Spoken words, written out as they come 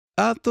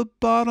At the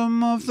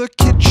bottom of the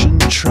kitchen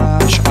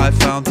trash, I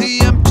found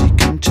the empty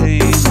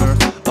container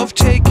of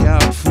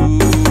takeout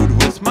food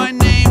with my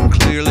name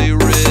clearly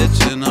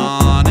written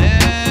on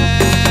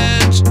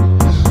it.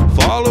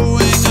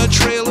 Following a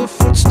trail of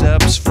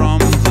footsteps from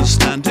the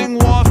standing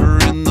water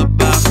in the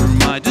bathroom,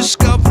 I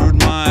discovered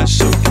my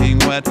soaking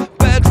wet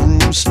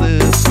bedroom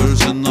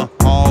slippers in the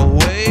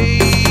hallway.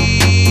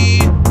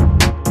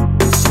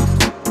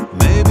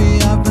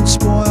 Maybe I've been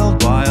spoiled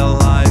by a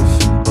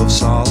life of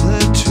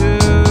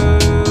solitude.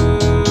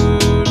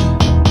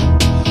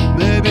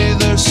 Maybe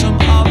there's some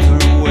other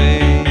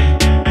way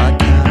I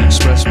can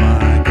express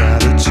my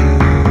gratitude.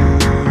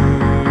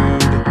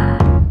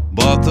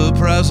 But the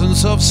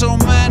presence of so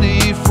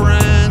many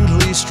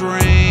friendly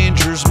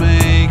strangers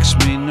makes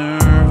me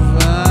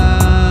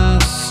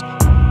nervous.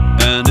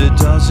 And it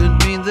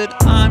doesn't mean that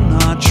I'm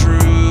not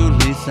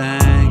truly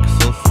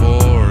thankful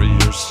for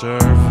your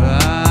service.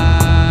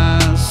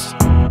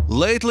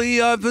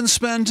 Lately I've been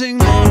spending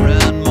more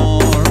and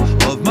more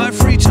of my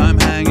free time